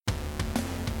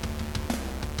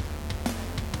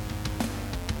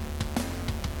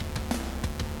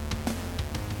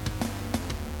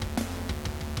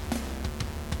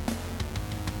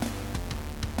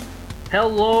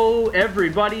Hello,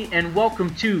 everybody, and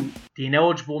welcome to the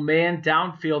Ineligible Man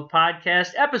Downfield Podcast,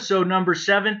 episode number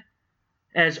 7.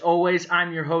 As always,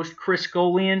 I'm your host, Chris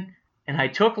Golian, and I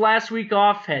took last week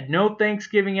off, had no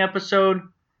Thanksgiving episode,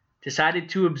 decided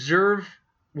to observe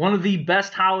one of the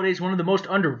best holidays, one of the most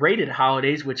underrated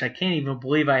holidays, which I can't even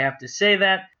believe I have to say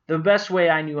that, the best way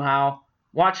I knew how,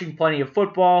 watching plenty of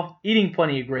football, eating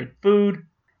plenty of great food,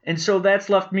 and so that's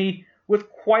left me with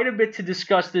quite a bit to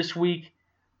discuss this week,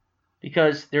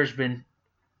 because there's been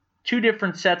 2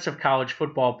 different sets of college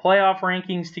football playoff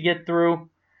rankings to get through.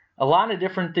 A lot of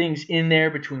different things in there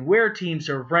between where teams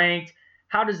are ranked.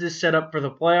 How does this set up for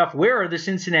the playoff? Where are the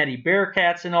Cincinnati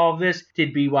Bearcats in all of this?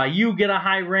 Did BYU get a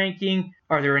high ranking?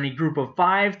 Are there any group of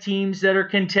 5 teams that are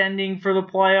contending for the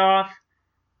playoff?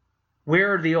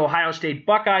 Where are the Ohio State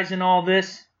Buckeyes in all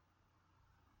this?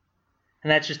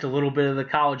 And that's just a little bit of the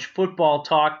college football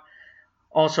talk.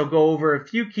 Also go over a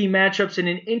few key matchups and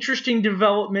an interesting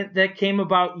development that came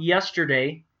about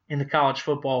yesterday in the college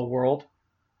football world.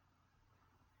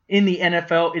 In the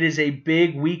NFL, it is a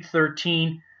big Week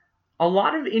 13. A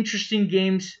lot of interesting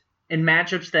games and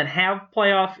matchups that have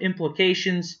playoff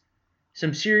implications.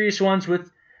 Some serious ones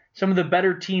with some of the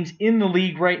better teams in the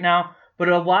league right now. But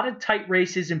a lot of tight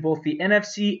races in both the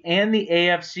NFC and the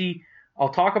AFC. I'll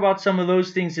talk about some of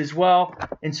those things as well.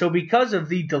 And so because of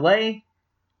the delay,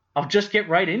 I'll just get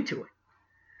right into it.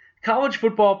 College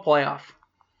football playoff.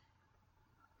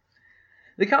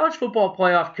 The College Football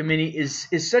Playoff Committee is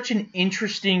such an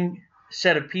interesting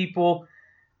set of people.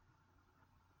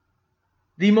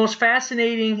 The most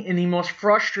fascinating and the most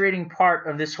frustrating part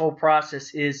of this whole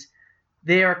process is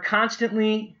they are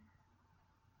constantly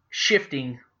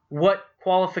shifting what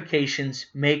qualifications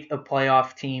make a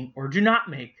playoff team or do not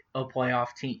make a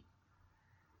playoff team.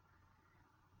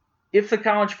 If the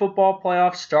college football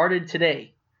playoff started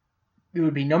today, it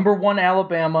would be number 1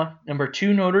 Alabama, number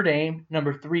 2 Notre Dame,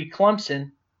 number 3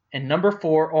 Clemson, and number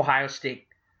 4 Ohio State.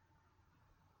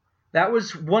 That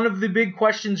was one of the big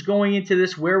questions going into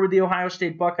this. Where would the Ohio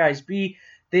State Buckeyes be?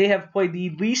 They have played the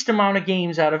least amount of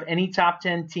games out of any top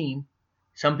 10 team.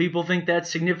 Some people think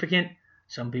that's significant.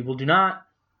 Some people do not.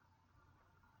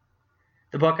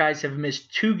 The Buckeyes have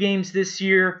missed 2 games this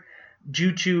year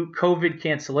due to COVID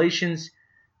cancellations.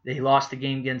 They lost the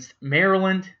game against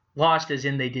Maryland. Lost as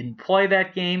in they didn't play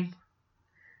that game.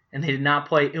 And they did not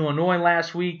play Illinois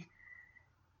last week.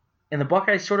 And the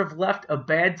Buckeyes sort of left a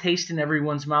bad taste in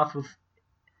everyone's mouth with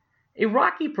a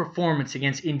rocky performance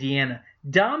against Indiana.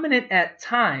 Dominant at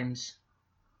times,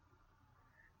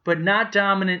 but not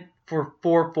dominant for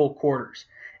 4 full quarters.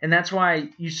 And that's why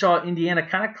you saw Indiana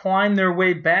kind of climb their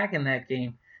way back in that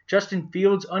game. Justin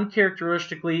Fields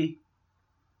uncharacteristically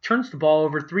turns the ball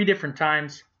over 3 different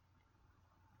times.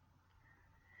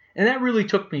 And that really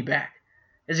took me back.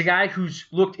 As a guy who's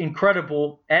looked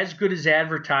incredible, as good as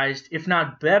advertised, if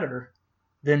not better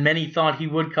than many thought he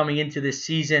would coming into this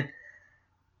season,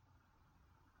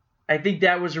 I think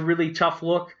that was a really tough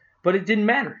look, but it didn't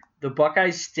matter. The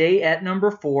Buckeyes stay at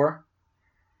number 4.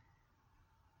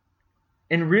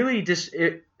 And really,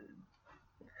 the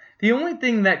only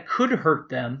thing that could hurt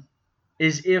them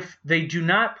is if they do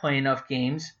not play enough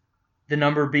games, the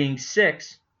number being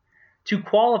 6, to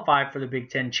qualify for the Big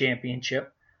Ten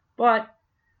championship. But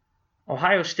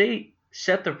Ohio State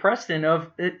set the precedent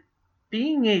of it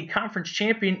being a conference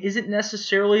champion isn't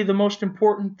necessarily the most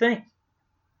important thing.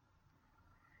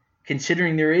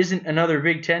 Considering there isn't another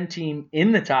Big Ten team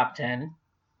in the top 10,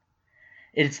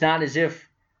 it's not as if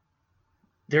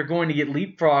they're going to get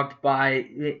leapfrogged by,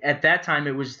 at that time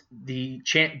it was the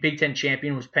Big Ten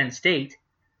champion was Penn State.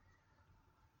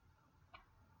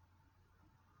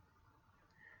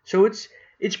 So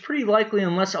it's pretty likely,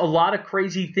 unless a lot of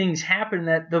crazy things happen,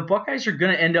 that the Buckeyes are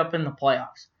going to end up in the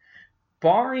playoffs.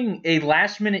 Barring a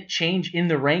last-minute change in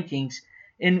the rankings,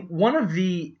 and one of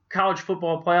the College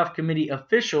Football Playoff Committee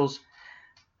officials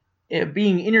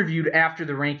being interviewed after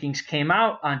the rankings came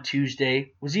out on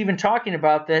Tuesday was even talking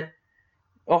about that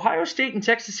Ohio State and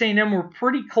Texas A&M were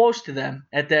pretty close to them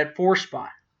at that 4 spot.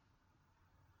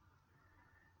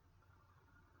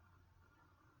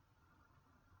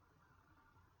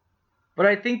 But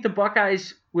I think the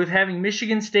Buckeyes, with having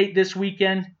Michigan State this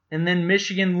weekend and then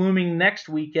Michigan looming next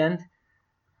weekend,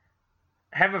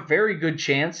 have a very good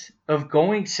chance of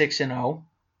going 6-0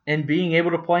 and being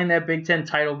able to play in that Big Ten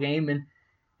title game. And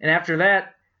after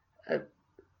that,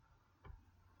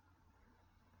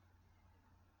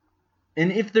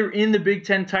 and if they're in the Big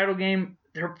Ten title game,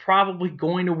 they're probably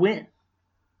going to win.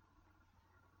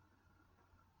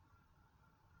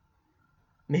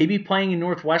 Maybe playing a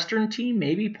Northwestern team,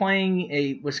 maybe playing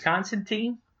a Wisconsin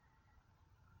team.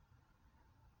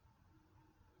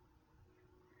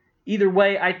 Either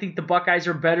way, I think the Buckeyes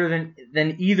are better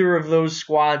than either of those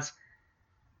squads.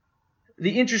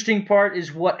 The interesting part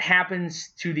is what happens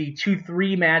to the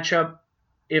 2-3 matchup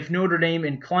if Notre Dame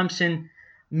and Clemson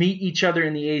meet each other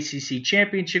in the ACC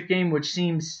championship game, which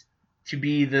seems to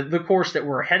be the course that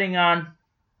we're heading on.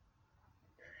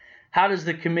 How does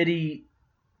the committee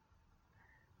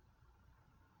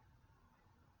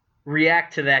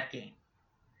react to that game?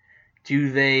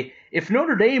 If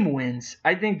Notre Dame wins,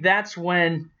 I think that's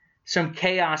when some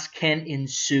chaos can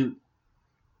ensue.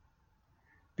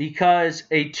 Because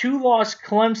a 2-loss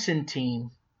Clemson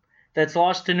team that's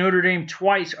lost to Notre Dame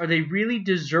twice, are they really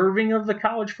deserving of the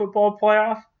college football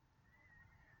playoff?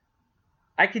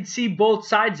 I could see both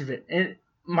sides of it, and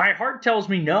my heart tells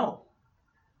me no.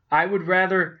 I would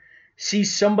rather see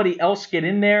somebody else get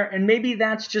in there, and maybe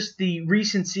that's just the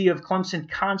recency of Clemson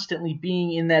constantly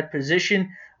being in that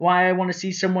position, why I want to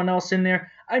see someone else in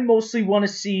there. I mostly want to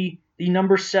see the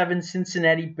number 7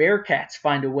 Cincinnati Bearcats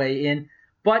find a way in,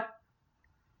 but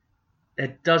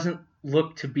that doesn't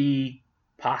look to be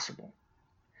possible.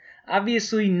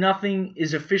 Obviously, nothing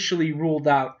is officially ruled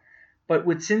out, but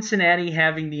with Cincinnati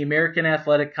having the American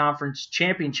Athletic Conference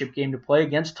championship game to play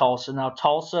against Tulsa, now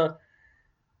Tulsa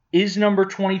is number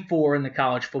 24 in the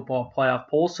college football playoff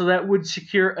poll, so that would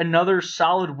secure another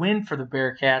solid win for the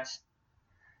Bearcats.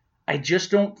 I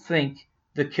just don't think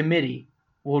the committee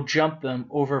will jump them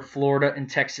over Florida and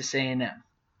Texas A&M.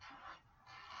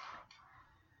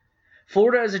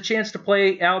 Florida has a chance to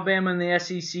play Alabama in the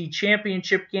SEC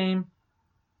championship game.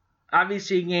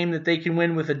 Obviously a game that they can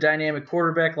win with a dynamic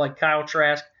quarterback like Kyle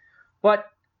Trask, but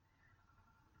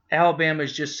Alabama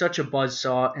is just such a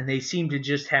buzzsaw, and they seem to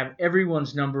just have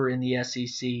everyone's number in the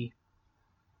SEC.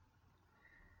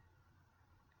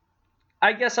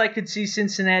 I guess I could see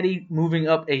Cincinnati moving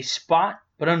up a spot,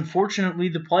 but unfortunately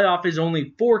the playoff is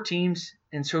only 4 teams,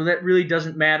 and so that really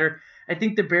doesn't matter. I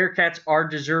think the Bearcats are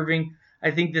deserving. I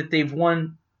think that they've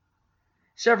won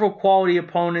several quality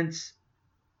opponents.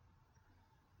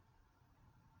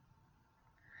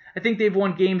 I think they've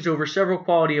won games over several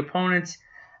quality opponents.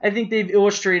 I think they've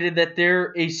illustrated that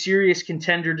they're a serious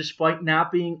contender despite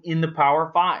not being in the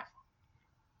Power 5.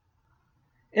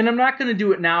 And I'm not going to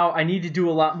do it now. I need to do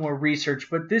a lot more research,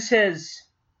 but this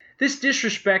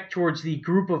disrespect towards the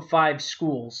group of 5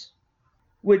 schools,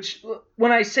 which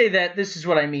when I say that, this is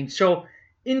what I mean. So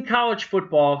in college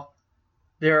football,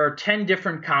 there are 10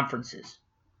 different conferences.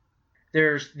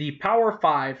 There's the Power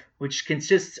 5, which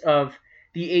consists of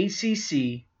the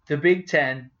ACC, the Big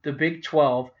 10, the Big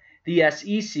 12, the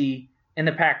SEC, and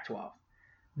the Pac-12.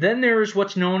 Then there's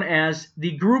what's known as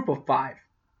the Group of 5,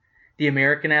 the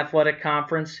American Athletic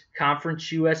Conference,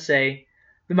 Conference USA,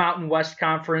 the Mountain West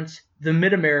Conference, the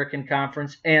Mid-American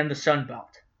Conference, and the Sun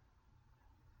Belt.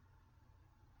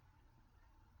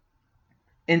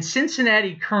 And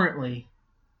Cincinnati currently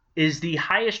is the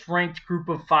highest ranked Group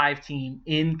of 5 team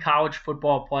in college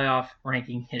football playoff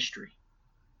ranking history.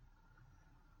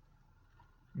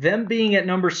 Them being at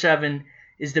number 7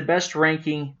 is the best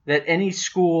ranking that any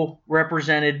school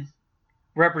representing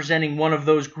one of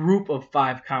those Group of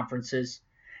 5 conferences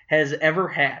has ever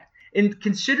had. And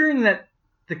considering that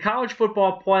the college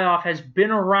football playoff has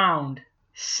been around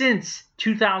since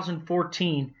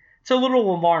 2014, it's a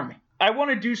little alarming. I want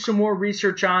to do some more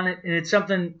research on it, and it's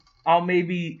something I'll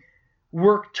maybe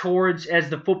work towards as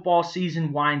the football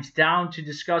season winds down to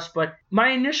discuss. But my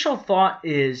initial thought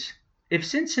is, if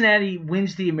Cincinnati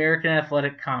wins the American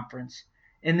Athletic Conference,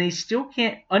 and they still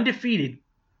can't, undefeated,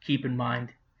 keep in mind,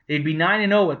 they'd be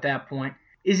 9-0 at that point,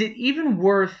 is it even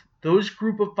worth those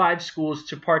Group of 5 schools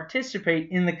to participate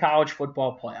in the college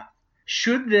football playoff?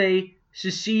 Should they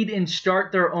secede and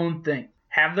start their own thing,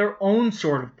 have their own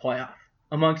sort of playoff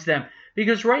amongst them?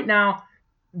 Because right now,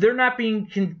 they're not being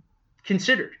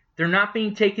considered. They're not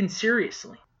being taken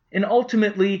seriously. And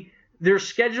ultimately, their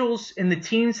schedules and the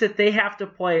teams that they have to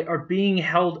play are being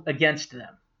held against them.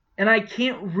 And I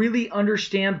can't really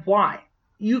understand why.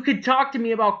 You could talk to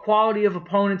me about quality of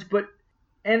opponents,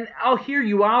 and I'll hear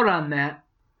you out on that.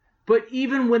 But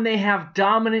even when they have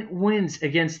dominant wins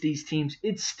against these teams,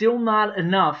 it's still not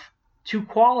enough to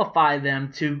qualify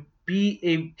them to be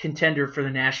a contender for the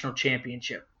national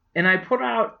championship. And I put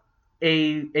out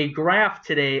a graph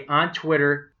today on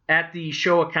Twitter at the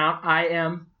show account I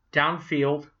Am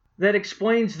Downfield that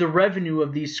explains the revenue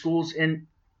of these schools. And,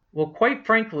 well, quite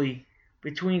frankly,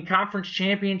 between conference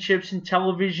championships and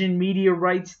television media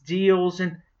rights deals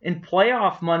and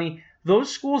playoff money,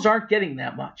 those schools aren't getting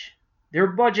that much. Their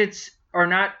budgets are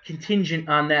not contingent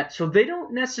on that. So they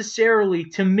don't necessarily,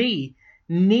 to me,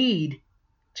 need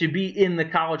to be in the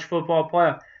college football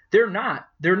playoff. They're not.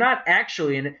 They're not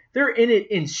actually in it. They're in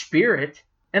it in spirit.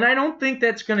 And I don't think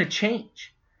that's going to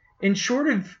change. And short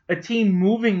of a team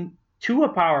moving to a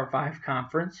Power 5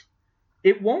 conference,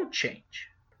 it won't change.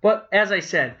 But as I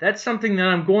said, that's something that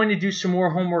I'm going to do some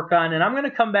more homework on, and I'm going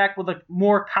to come back with a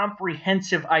more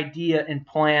comprehensive idea and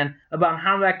plan about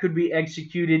how that could be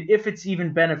executed, if it's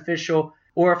even beneficial,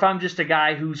 or if I'm just a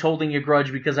guy who's holding a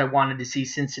grudge because I wanted to see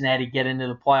Cincinnati get into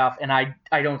the playoff, and I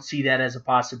don't see that as a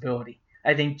possibility.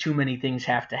 I think too many things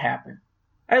have to happen.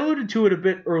 I alluded to it a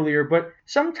bit earlier, but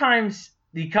sometimes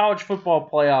the College Football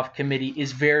Playoff Committee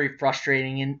is very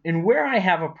frustrating, and where I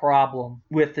have a problem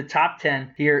with the top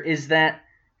 10 here is that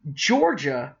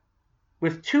Georgia,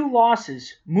 with 2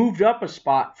 losses, moved up a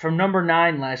spot from number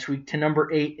 9 last week to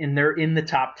number 8, and they're in the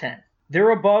top 10. They're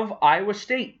above Iowa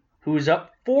State, who is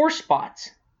up 4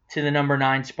 spots to the number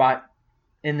 9 spot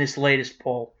in this latest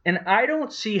poll. And I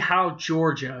don't see how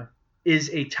Georgia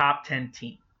is a top 10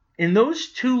 team. In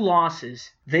those 2 losses,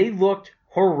 they looked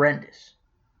horrendous.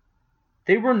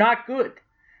 They were not good.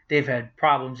 They've had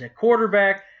problems at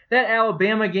quarterback. That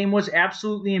Alabama game was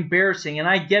absolutely embarrassing, and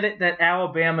I get it that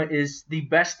Alabama is the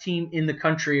best team in the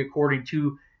country according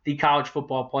to the College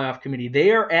Football Playoff Committee.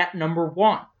 They are at number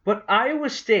 1. But Iowa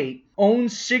State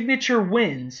owns signature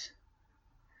wins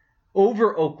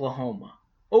over Oklahoma,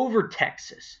 over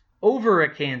Texas, over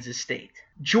a Kansas State.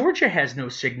 Georgia has no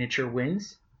signature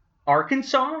wins.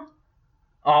 Arkansas,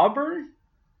 Auburn,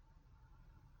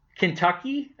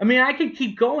 Kentucky. I mean, I could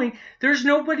keep going. There's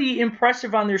nobody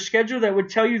impressive on their schedule that would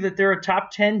tell you that they're a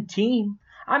top 10 team.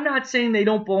 I'm not saying they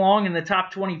don't belong in the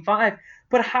top 25,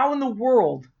 but how in the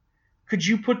world could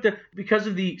you put because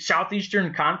of the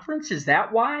Southeastern Conference? Is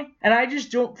that why? And I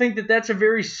just don't think that that's a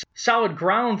very solid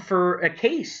ground for a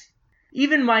case.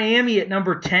 Even Miami at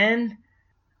number 10,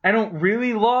 I don't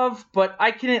really love, but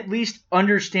I can at least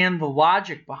understand the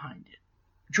logic behind it.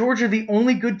 Georgia, the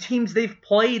only good teams they've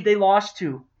played, they lost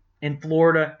to in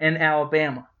Florida and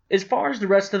Alabama. As far as the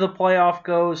rest of the playoff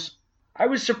goes, I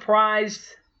was surprised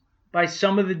by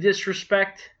some of the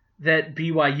disrespect that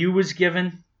BYU was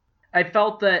given. I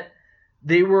felt that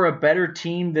they were a better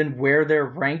team than where they're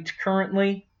ranked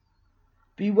currently.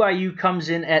 BYU comes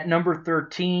in at number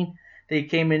 13. They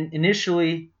came in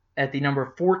initially at the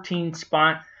number 14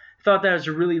 spot. I thought that was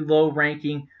a really low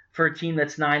ranking for a team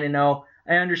that's 9-0.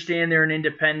 I understand they're an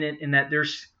independent and that their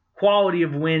quality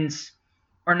of wins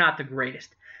are not the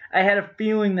greatest. I had a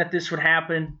feeling that this would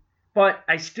happen, but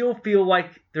I still feel like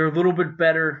they're a little bit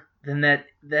better than that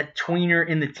tweener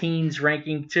in the teens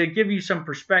ranking. To give you some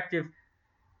perspective,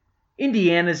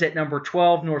 Indiana's at number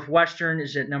 12, Northwestern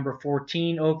is at number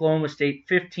 14, Oklahoma State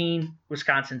 15,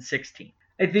 Wisconsin 16.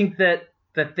 I think that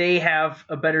they have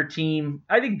a better team.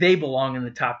 I think they belong in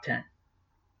the top 10.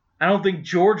 I don't think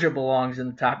Georgia belongs in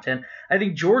the top 10. I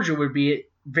think Georgia would be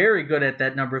very good at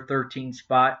that number 13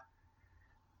 spot.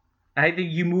 I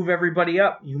think you move everybody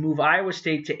up. You move Iowa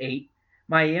State to 8,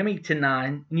 Miami to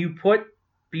 9, and you put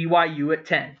BYU at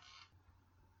 10.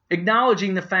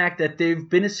 Acknowledging the fact that they've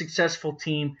been a successful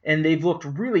team and they've looked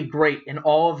really great in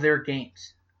all of their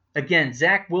games. Again,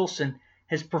 Zach Wilson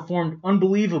has performed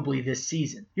unbelievably this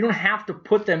season. You don't have to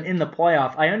put them in the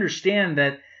playoff. I understand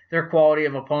that their quality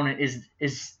of opponent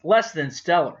is less than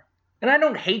stellar. And I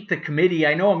don't hate the committee.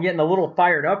 I know I'm getting a little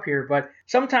fired up here, but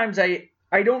sometimes I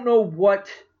don't know what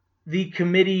the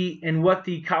committee and what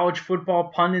the college football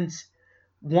pundits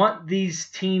want these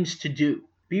teams to do.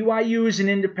 BYU is an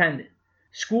independent.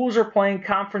 Schools are playing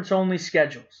conference-only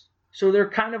schedules, so they're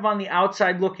kind of on the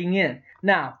outside looking in.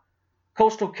 Now,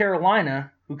 Coastal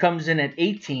Carolina, who comes in at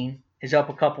 18, is up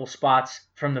a couple spots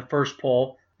from the first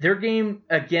poll. Their game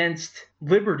against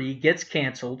Liberty gets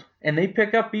canceled, and they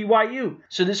pick up BYU.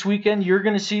 So this weekend, you're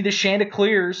going to see the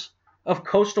Chanticleers of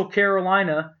Coastal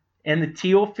Carolina and the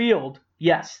teal field.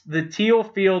 Yes, the teal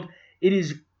field, it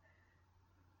is,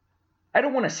 I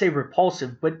don't want to say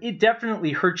repulsive, but it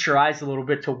definitely hurts your eyes a little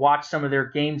bit to watch some of their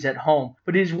games at home.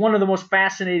 But it is one of the most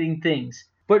fascinating things.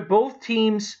 But both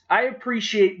teams, I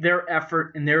appreciate their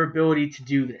effort and their ability to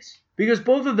do this. Because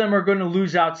both of them are going to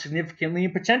lose out significantly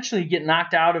and potentially get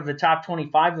knocked out of the top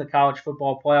 25 of the college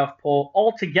football playoff poll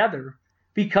altogether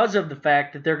because of the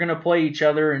fact that they're going to play each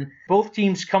other, and both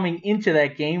teams coming into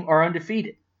that game are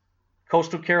undefeated.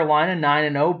 Coastal Carolina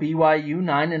 9-0, BYU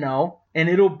 9-0, and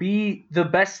it'll be the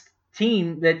best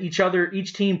team that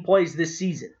each team plays this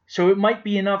season. So it might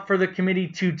be enough for the committee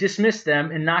to dismiss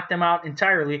them and knock them out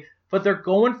entirely, but they're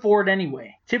going for it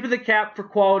anyway. Tip of the cap for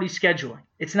quality scheduling.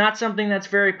 It's not something that's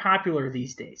very popular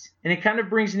these days. And it kind of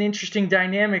brings an interesting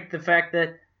dynamic, the fact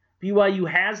that BYU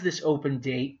has this open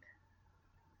date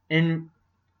and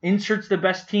inserts the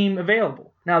best team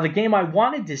available. Now, the game I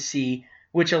wanted to see,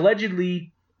 which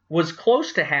allegedly was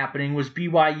close to happening was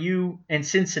BYU and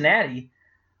Cincinnati.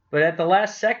 But at the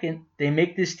last second, they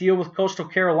make this deal with Coastal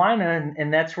Carolina,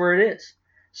 and that's where it is.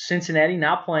 Cincinnati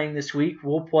not playing this week.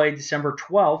 Will play December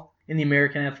 12th in the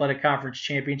American Athletic Conference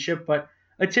Championship. But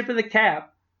a tip of the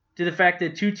cap to the fact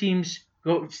that two teams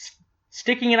go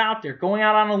sticking it out there, going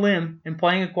out on a limb and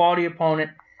playing a quality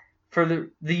opponent for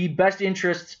the best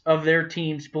interests of their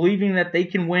teams, believing that they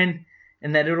can win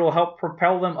and that it'll help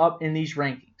propel them up in these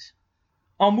rankings.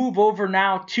 I'll move over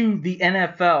now to the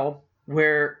NFL,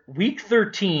 where Week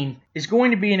 13 is going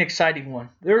to be an exciting one.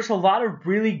 There's a lot of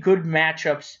really good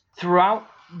matchups throughout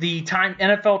the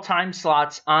NFL time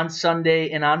slots on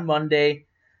Sunday and on Monday.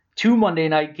 2 Monday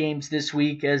night games this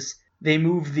week as they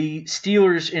move the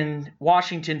Steelers and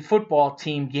Washington football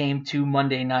team game to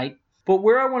Monday night. But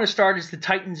where I want to start is the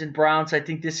Titans and Browns. I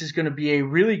think this is going to be a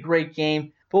really great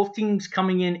game. Both teams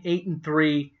coming in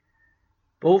 8-3.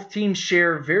 Both teams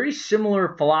share very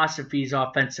similar philosophies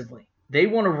offensively. They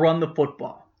want to run the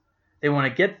football. They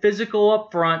want to get physical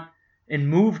up front and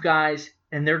move guys,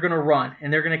 and they're going to run.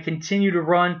 And they're going to continue to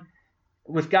run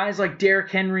with guys like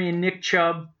Derrick Henry and Nick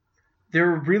Chubb.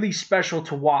 They're really special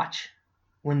to watch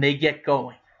when they get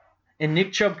going. And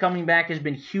Nick Chubb coming back has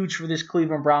been huge for this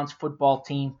Cleveland Browns football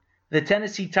team. The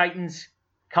Tennessee Titans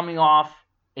coming off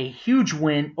a huge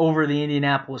win over the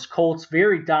Indianapolis Colts.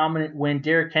 Very dominant win.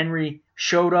 Derrick Henry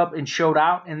showed up and showed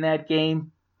out in that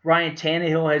game. Ryan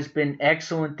Tannehill has been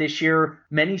excellent this year.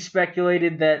 Many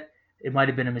speculated that it might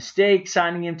have been a mistake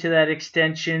signing him to that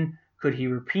extension. Could he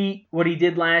repeat what he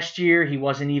did last year? He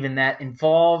wasn't even that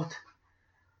involved.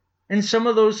 And some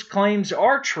of those claims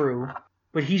are true,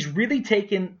 but he's really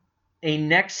taken a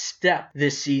next step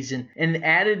this season and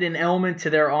added an element to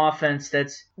their offense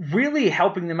that's really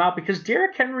helping them out because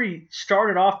Derrick Henry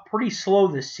started off pretty slow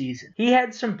this season. He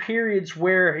had some periods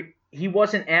where he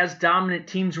wasn't as dominant.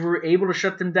 Teams were able to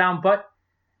shut them down, but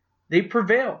they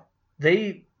prevailed.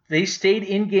 They stayed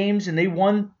in games and they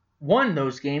won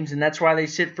those games, and that's why they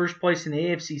sit first place in the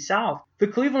AFC South. The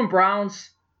Cleveland Browns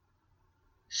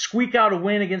squeak out a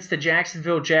win against the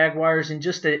Jacksonville Jaguars in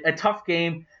just a tough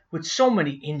game with so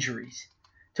many injuries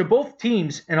to both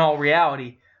teams in all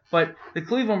reality. But the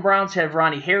Cleveland Browns had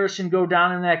Ronnie Harrison go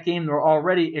down in that game. They're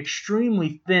already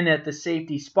extremely thin at the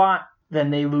safety spot. Then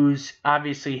they lose,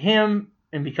 obviously, him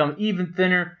and become even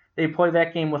thinner. They play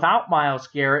that game without Myles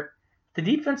Garrett. The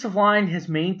defensive line has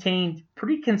maintained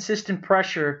pretty consistent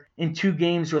pressure in 2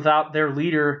 games without their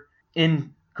leader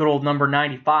in good old number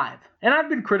 95. And I've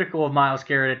been critical of Myles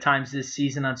Garrett at times this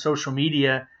season on social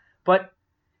media, but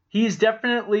he's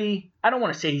definitely, I don't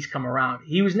want to say he's come around.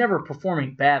 He was never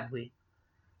performing badly.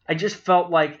 I just felt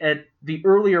like at the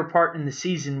earlier part in the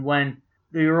season when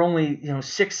they were only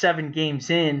 6-7 games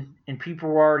in and people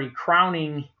were already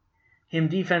crowning him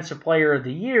Defensive Player of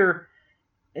the Year,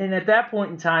 and at that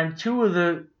point in time, 2 of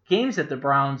the games that the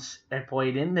Browns had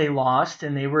played in, they lost,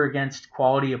 and they were against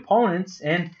quality opponents,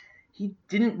 and he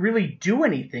didn't really do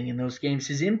anything in those games.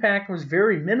 His impact was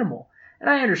very minimal. And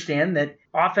I understand that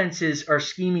offenses are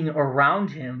scheming around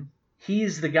him.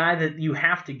 He's the guy that you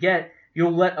have to get.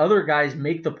 You'll let other guys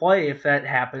make the play if that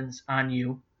happens on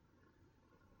you.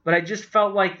 But I just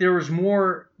felt like there was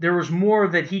more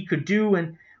that he could do,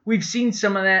 and we've seen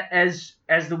some of that as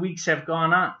the weeks have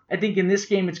gone on. I think in this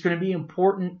game it's going to be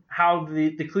important how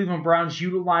the Cleveland Browns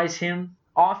utilize him.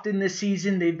 Often this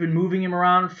season they've been moving him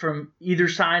around from either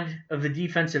side of the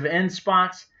defensive end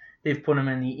spots. They've put him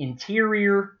in the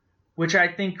interior, which I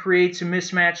think creates a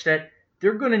mismatch that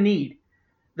they're going to need.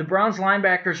 The Browns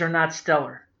linebackers are not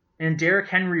stellar, and Derrick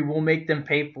Henry will make them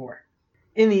pay for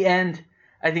it. In the end,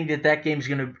 I think that game is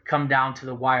going to come down to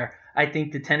the wire. I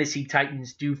think the Tennessee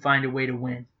Titans do find a way to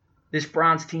win. This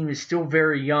Browns team is still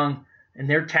very young, and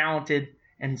they're talented,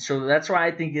 and so that's why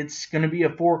I think it's going to be a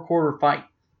 4-quarter fight.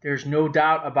 There's no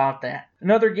doubt about that.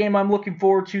 Another game I'm looking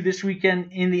forward to this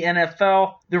weekend in the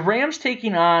NFL, the Rams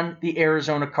taking on the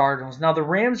Arizona Cardinals. Now, the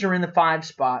Rams are in the 5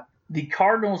 spot. The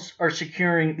Cardinals are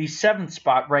securing the 7th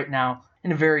spot right now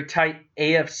in a very tight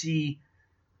AFC,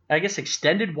 I guess,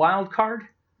 extended wild card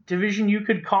division, you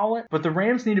could call it. But the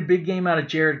Rams need a big game out of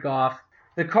Jared Goff.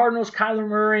 The Cardinals, Kyler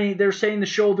Murray, they're saying the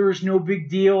shoulder is no big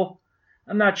deal.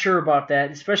 I'm not sure about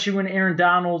that, especially when Aaron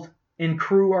Donald and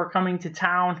crew are coming to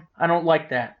town. I don't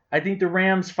like that. I think the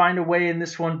Rams find a way in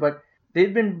this one, but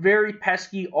they've been very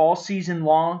pesky all season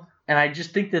long, and I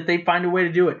just think that they find a way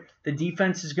to do it. The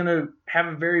defense is going to have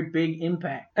a very big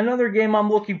impact. Another game I'm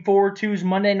looking forward to is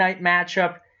Monday night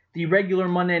matchup, the regular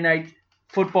Monday night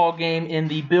football game in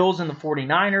the Bills and the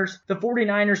 49ers. The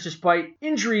 49ers, despite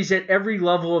injuries at every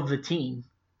level of the team,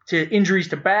 to injuries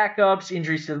to backups,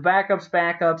 injuries to the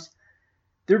backups,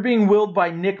 they're being willed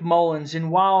by Nick Mullins,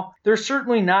 and while they're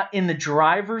certainly not in the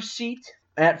driver's seat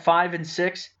at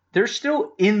 5-6, they're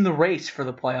still in the race for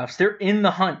the playoffs. They're in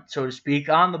the hunt, so to speak,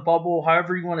 on the bubble,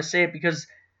 however you want to say it, because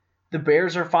the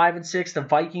Bears are 5-6, the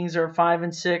Vikings are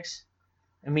 5-6.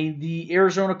 I mean, the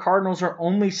Arizona Cardinals are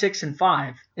only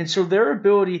 6-5, and so their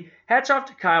ability. Hats off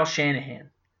to Kyle Shanahan.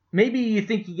 Maybe you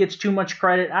think he gets too much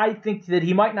credit. I think that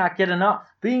he might not get enough.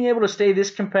 Being able to stay this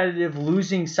competitive,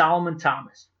 losing Solomon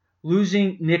Thomas,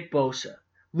 losing Nick Bosa,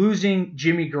 losing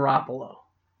Jimmy Garoppolo,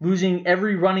 losing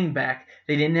every running back.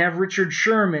 They didn't have Richard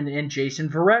Sherman and Jason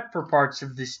Verrett for parts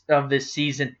of this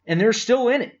season, and they're still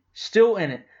in it. Still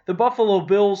in it. The Buffalo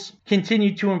Bills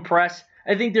continue to impress.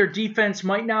 I think their defense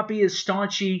might not be as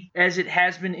staunchy as it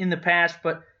has been in the past,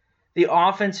 but the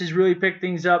offense has really picked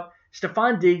things up.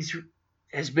 Stephon Diggs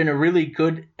has been a really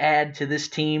good add to this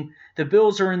team. The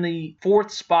Bills are in the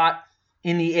 4th spot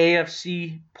in the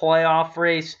AFC playoff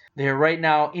race. They're right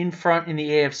now in front in the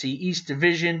AFC East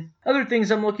division. Other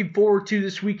things I'm looking forward to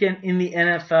this weekend in the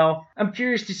NFL. I'm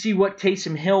curious to see what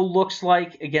Taysom Hill looks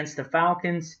like against the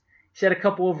Falcons. He's had a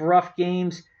couple of rough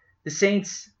games. The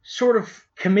Saints sort of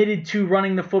committed to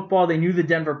running the football. They knew the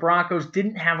Denver Broncos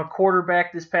didn't have a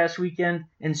quarterback this past weekend,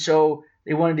 and so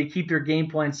they wanted to keep their game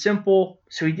plan simple.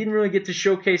 So he didn't really get to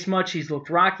showcase much. He's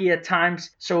looked rocky at times.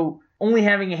 So only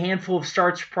having a handful of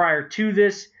starts prior to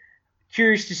this.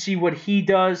 Curious to see what he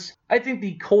does. I think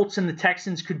the Colts and the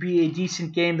Texans could be a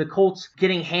decent game. The Colts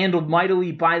getting handled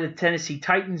mightily by the Tennessee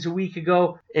Titans a week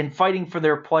ago and fighting for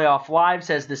their playoff lives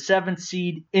as the 7th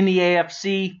seed in the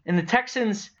AFC. And the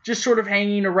Texans just sort of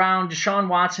hanging around. Deshaun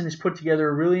Watson has put together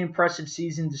a really impressive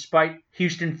season despite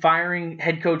Houston firing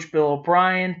head coach Bill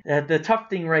O'Brien. The tough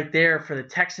thing right there for the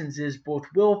Texans is both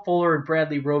Will Fuller and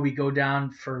Bradley Roby go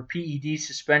down for PED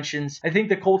suspensions. I think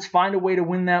the Colts find a way to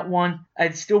win that one. I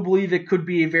still believe it could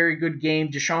be a very good game.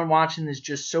 Deshaun Watson is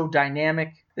just so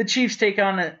dynamic. The Chiefs take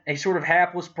on a sort of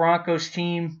hapless Broncos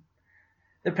team.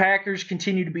 The Packers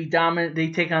continue to be dominant.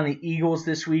 They take on the Eagles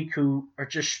this week, who are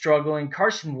just struggling.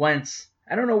 Carson Wentz,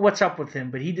 I don't know what's up with him,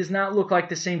 but he does not look like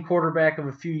the same quarterback of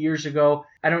a few years ago.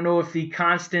 I don't know if the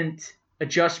constant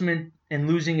adjustment and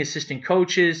losing assistant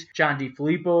coaches, John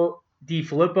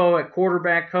DeFilippo at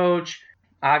quarterback coach,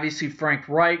 obviously Frank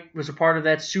Reich was a part of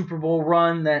that Super Bowl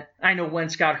run that I know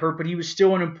Wentz got hurt, but he was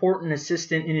still an important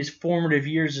assistant in his formative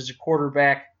years as a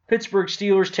quarterback. Pittsburgh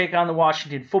Steelers take on the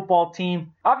Washington football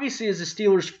team. Obviously, as a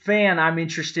Steelers fan, I'm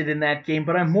interested in that game,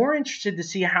 but I'm more interested to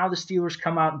see how the Steelers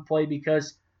come out and play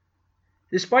because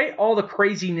despite all the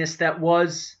craziness that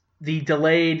was the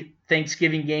delayed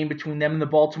Thanksgiving game between them and the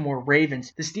Baltimore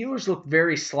Ravens, the Steelers looked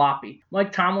very sloppy.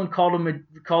 Mike Tomlin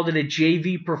called it a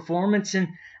JV performance, and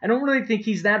I don't really think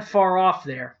he's that far off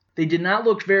there. They did not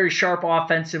look very sharp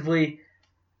offensively.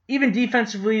 Even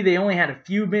defensively, they only had a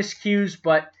few miscues,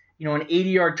 but an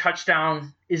 80-yard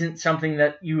touchdown isn't something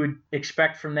that you would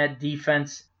expect from that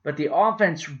defense. But the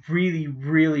offense really,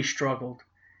 really struggled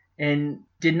and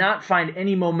did not find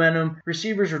any momentum.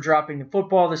 Receivers were dropping the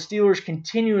football. The Steelers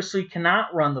continuously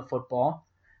cannot run the football.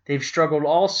 They've struggled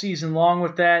all season long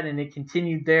with that, and it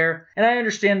continued there. And I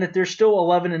understand that they're still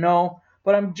 11-0,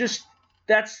 but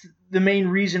that's the main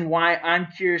reason why I'm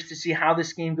curious to see how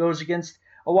this game goes against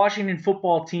a Washington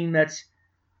football team that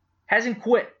hasn't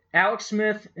quit. Alex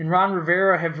Smith and Ron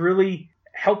Rivera have really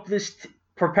helped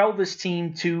propel this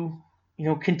team to,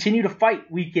 continue to fight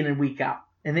week in and week out.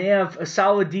 And they have a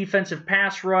solid defensive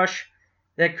pass rush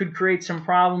that could create some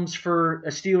problems for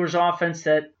a Steelers offense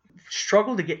that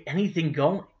struggled to get anything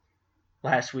going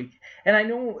last week. And I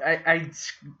know I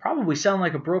probably sound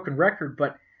like a broken record,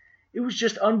 but it was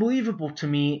just unbelievable to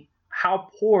me how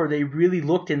poor they really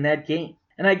looked in that game.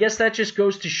 And I guess that just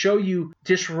goes to show you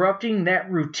disrupting that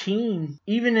routine,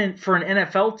 even for an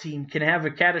NFL team, can have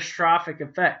a catastrophic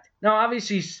effect. Now,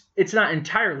 obviously, it's not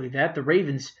entirely that. The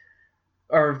Ravens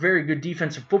are a very good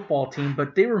defensive football team,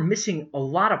 but they were missing a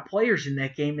lot of players in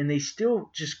that game, and they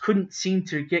still just couldn't seem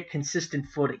to get consistent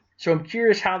footing. So I'm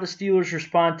curious how the Steelers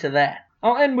respond to that.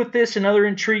 I'll end with this, another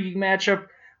intriguing matchup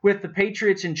with the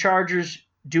Patriots and Chargers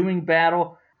doing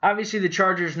battle. Obviously, the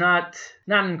Chargers not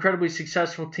an incredibly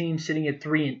successful team sitting at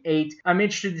 3-8. I'm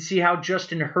interested to see how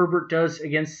Justin Herbert does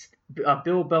against a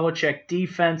Bill Belichick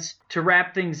defense. To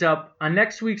wrap things up, on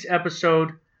next week's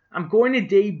episode, I'm going to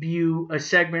debut a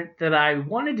segment that I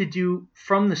wanted to do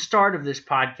from the start of this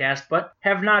podcast, but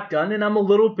have not done, and I'm a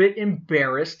little bit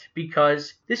embarrassed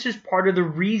because this is part of the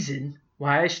reason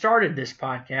why I started this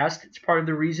podcast. It's part of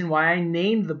the reason why I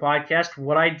named the podcast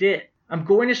what I did. I'm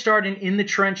going to start an In the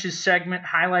Trenches segment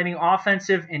highlighting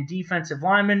offensive and defensive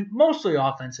linemen, mostly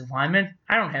offensive linemen.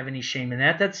 I don't have any shame in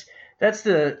that. That's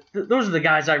those are the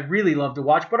guys I really love to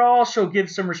watch, but I'll also give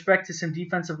some respect to some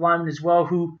defensive linemen as well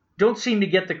who don't seem to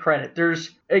get the credit.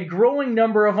 There's a growing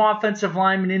number of offensive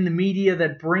linemen in the media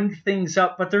that bring things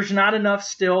up, but there's not enough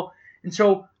still. And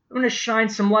so I'm going to shine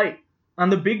some light on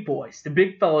the big boys, the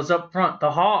big fellas up front,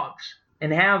 the Hogs,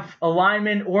 and have a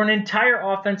lineman or an entire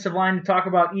offensive line to talk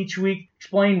about each week,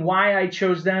 explain why I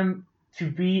chose them to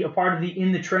be a part of the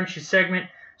In the Trenches segment.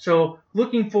 So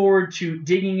looking forward to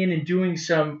digging in and doing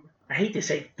some, I hate to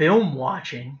say film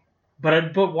watching,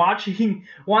 but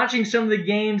watching some of the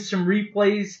games, some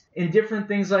replays and different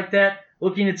things like that,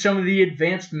 looking at some of the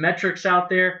advanced metrics out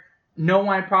there. No,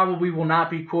 I probably will not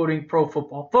be quoting Pro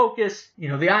Football Focus.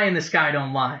 The eye in the sky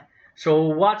don't lie. So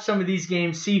we'll watch some of these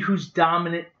games, see who's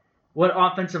dominant, what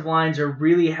offensive lines are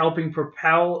really helping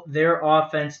propel their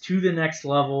offense to the next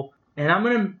level. And I'm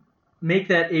going to make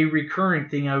that a recurring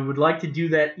thing. I would like to do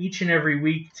that each and every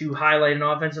week to highlight an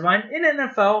offensive line in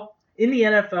the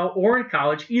NFL or in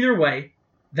college. Either way,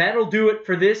 that'll do it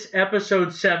for this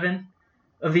episode 7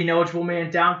 of the Knowledgeable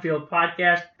Man Downfield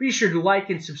podcast. Be sure to like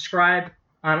and subscribe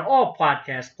on all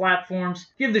podcast platforms.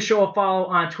 Give the show a follow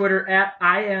on Twitter at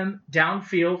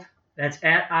IamDownfield. That's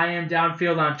at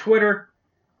IamDownfield on Twitter.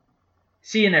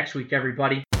 See you next week,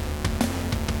 everybody.